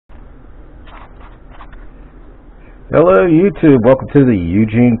Hello YouTube, welcome to the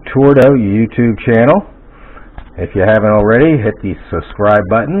Eugene Tordo YouTube channel. If you haven't already, hit the subscribe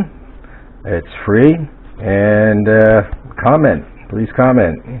button. It's free. And comment, please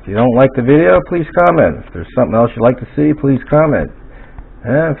comment. If you don't like the video, please comment. If there's something else you'd like to see, please comment.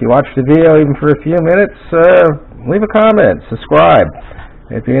 If you watch the video even for a few minutes, leave a comment, subscribe.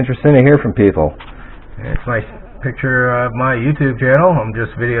 It'd be interesting to hear from people. It's a nice picture of my YouTube channel. I'm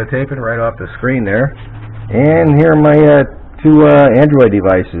just videotaping right off the screen there. And here are my two Android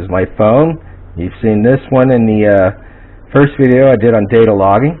devices. My phone, you've seen this one in the first video I did on data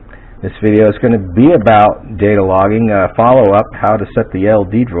logging. This video is going to be about data logging, follow-up, how to set the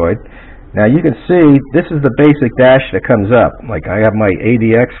ALDLDroid. Now you can see this is the basic dash that comes up. Like I have my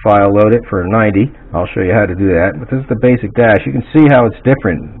ADX file loaded for 90. I'll show you how to do that. But this is the basic dash. You can see how it's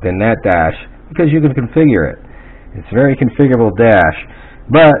different than that dash because you can configure it. It's a very configurable dash.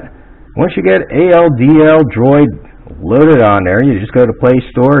 But once you get ALDLDroid loaded on there, you just go to Play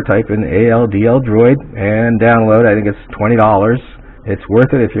Store, type in ALDLDroid, and download. I think it's $20. It's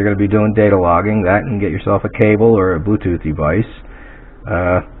worth it if you're going to be doing data logging. That and get yourself a cable or a Bluetooth device.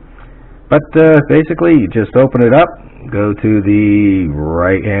 Basically, you just open it up, go to the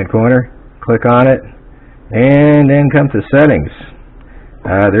right-hand corner, click on it, and then come to Settings.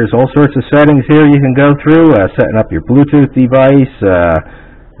 There's all sorts of settings here you can go through, setting up your Bluetooth device,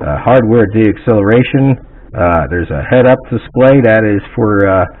 hardware deacceleration. There's a head-up display. That is for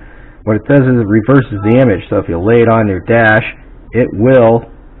what it does is it reverses the image. So if you lay it on your dash, it will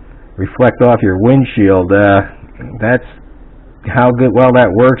reflect off your windshield. That's how well that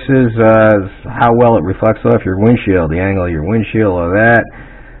works is how well it reflects off your windshield, the angle of your windshield, or that,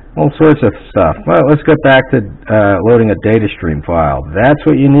 all sorts of stuff. Well, let's get back to loading a data stream file. That's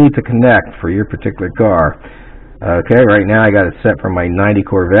what you need to connect for your particular car. Okay, right now I got it set for my 90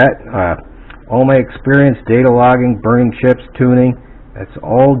 Corvette. All my experience, data logging, burning chips, tuning, that's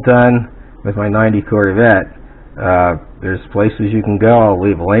all done with my 90 Corvette. There's places you can go. I'll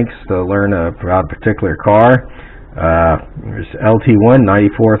leave links to learn about a particular car. There's LT1,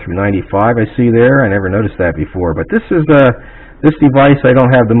 94 through 95 I see there. I never noticed that before. But this is this device, I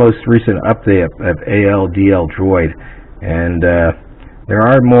don't have the most recent update of ALDLDroid. And there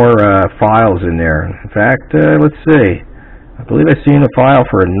are more files in there. In fact, let's see. I believe I've seen a file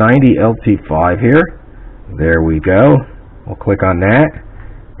for a 90 LT5 here. There we go. We'll click on that.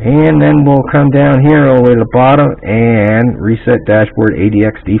 And then we'll come down here all the way to the bottom and reset dashboard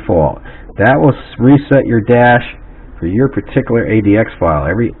ADX default. That will reset your dash for your particular ADX file.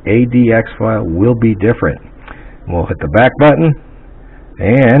 Every ADX file will be different. We'll hit the back button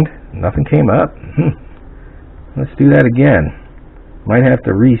and nothing came up. Let's do that again. Might have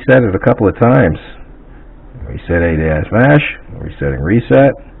to reset it a couple of times. Reset ADS-mash, resetting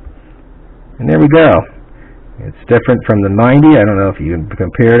reset, and there we go. It's different from the 90. I don't know if you can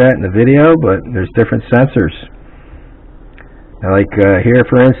compare that in the video, but there's different sensors. Now, like here,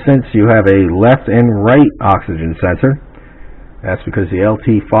 for instance, you have a left and right oxygen sensor. That's because the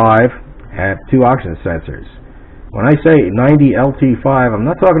LT5 have two oxygen sensors. When I say 90 LT5, I'm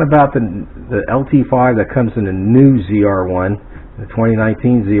not talking about the LT5 that comes in the new ZR1, the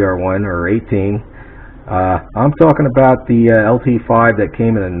 2019 ZR1 or 18. I'm talking about the LT5 that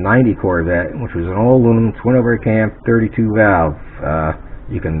came in a 90 Corvette, which was an all-aluminum twin-overcam 32 valve.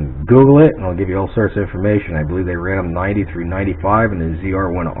 You can Google it, and I'll give you all sorts of information. I believe they ran them 90 through 95 and the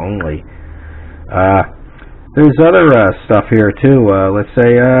ZR1 only. There's other stuff here too. Let's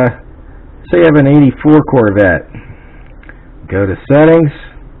say you have an 84 Corvette. Go to Settings,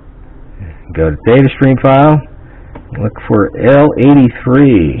 go to Data Stream File, look for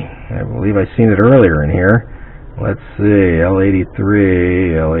L83. I believe I've seen it earlier in here. Let's see,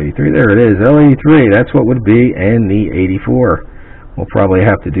 L83, there it is, L83, that's what would be in the 84. We'll probably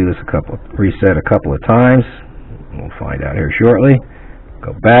have to do this reset a couple of times. We'll find out here shortly.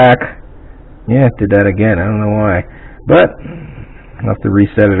 Go back. Yeah, did that again, I don't know why. But, I'll have to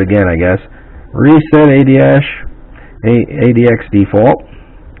reset it again, I guess. Reset ADX default.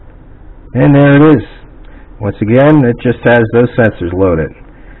 And there it is. Once again, it just has those sensors loaded.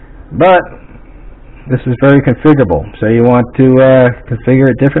 But this is very configurable. So you want to configure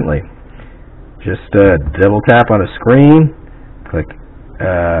it differently. Just double tap on a screen, click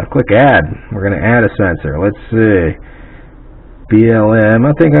Add. We're going to add a sensor. Let's see, BLM.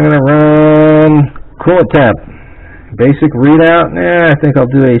 I think I'm going to run coolant temp. Basic readout. I think I'll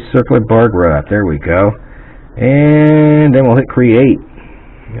do a circular bar graph. There we go. And then we'll hit Create.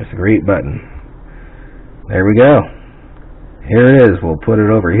 There's the Create button. There we go. Here it is. We'll put it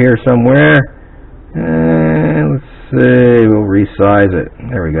over here somewhere. And let's see, we'll resize it.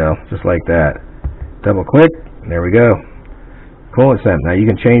 There we go, just like that. Double click, There we go. Coolant temp. Now you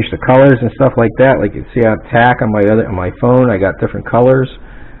can change the colors and stuff like that. Like you see on TAC on my phone, I got different colors.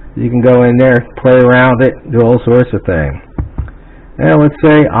 You can go in there, play around with it, do all sorts of things. Now let's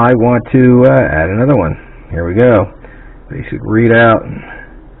say I want to add another one. Here we go. Basic readout.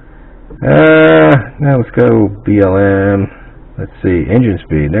 Now let's go BLM. Let's see, engine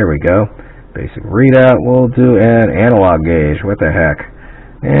speed. There we go. Basic readout. We'll do an analog gauge. What the heck?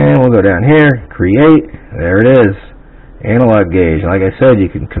 And we'll go down here, create. There it is. Analog gauge. Like I said, you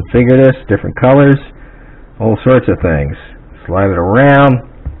can configure this, different colors, all sorts of things. Slide it around.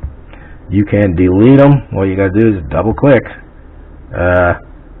 You can delete them. All you got to do is double click.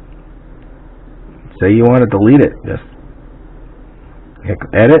 Say you want to delete it. Just hit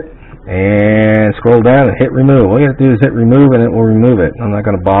edit and scroll down and hit remove. All you have to do is hit remove and it will remove it. I'm not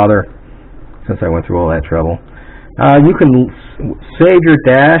going to bother since I went through all that trouble. You can save your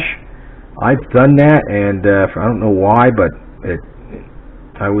dash. I've done that, and I don't know why, but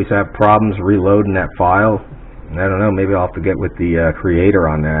I always have problems reloading that file. And I don't know, maybe I'll have to get with the creator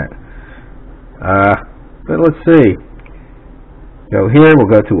on that. But let's see. Go here,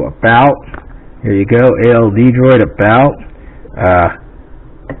 we'll go to About. Here you go, ALDDroid About.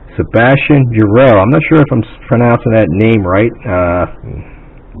 Sebastian Giroux. I'm not sure if I'm pronouncing that name right,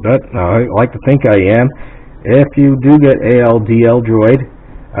 but I like to think I am. If you do get ALDLDroid,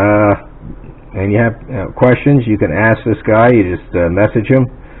 and you have questions, you can ask this guy. You just message him,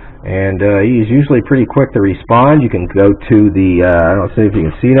 and he's usually pretty quick to respond. You can go to the, I don't know if you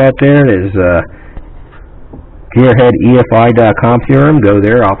can see that there. There's gearheadefi.com forum. Go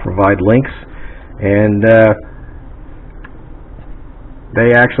there. I'll provide links, and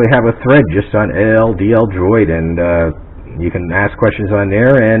they actually have a thread just on ALDLDroid, and you can ask questions on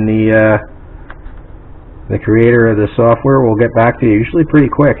there, and the creator of the software will get back to you usually pretty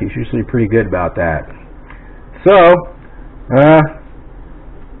quick. He's usually pretty good about that. So,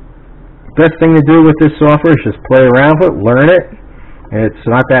 best thing to do with this software is just play around with it, learn it. It's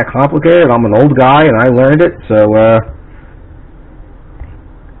not that complicated. I'm an old guy and I learned it, so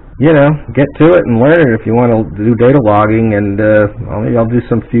you know, get to it and learn it if you want to do data logging. And maybe I'll do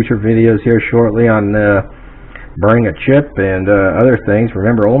some future videos here shortly on burning a chip and other things.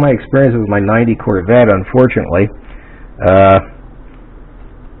 Remember, all my experience with my '90 Corvette, unfortunately.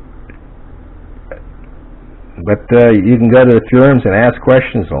 But you can go to the forums and ask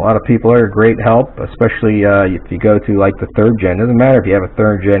questions. A lot of people are a great help, especially if you go to like the 3rd gen. Doesn't matter if you have a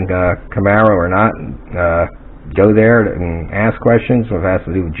 3rd gen Camaro or not. Go there and ask questions. If it has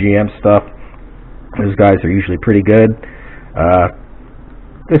to do with GM stuff, those guys are usually pretty good.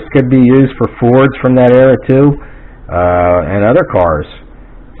 This could be used for Fords from that era too, and other cars.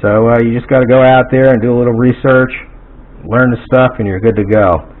 So you just got to go out there and do a little research, learn the stuff, and you're good to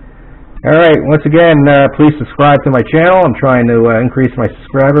go. Alright, once again, please subscribe to my channel. I'm trying to increase my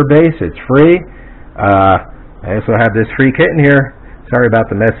subscriber base. It's free. I also have this free kitten here. Sorry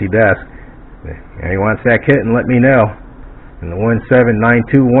about the messy desk. If anyone wants that kitten, let me know. In the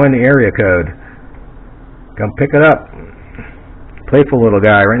 17921 area code. Come pick it up. Playful little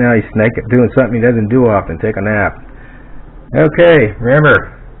guy. Right now he's doing something he doesn't do often. Take a nap. Okay,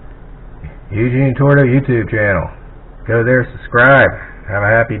 remember, Eugene Torto YouTube channel. Go there, subscribe. Have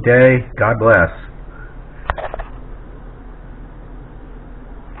a happy day. God bless.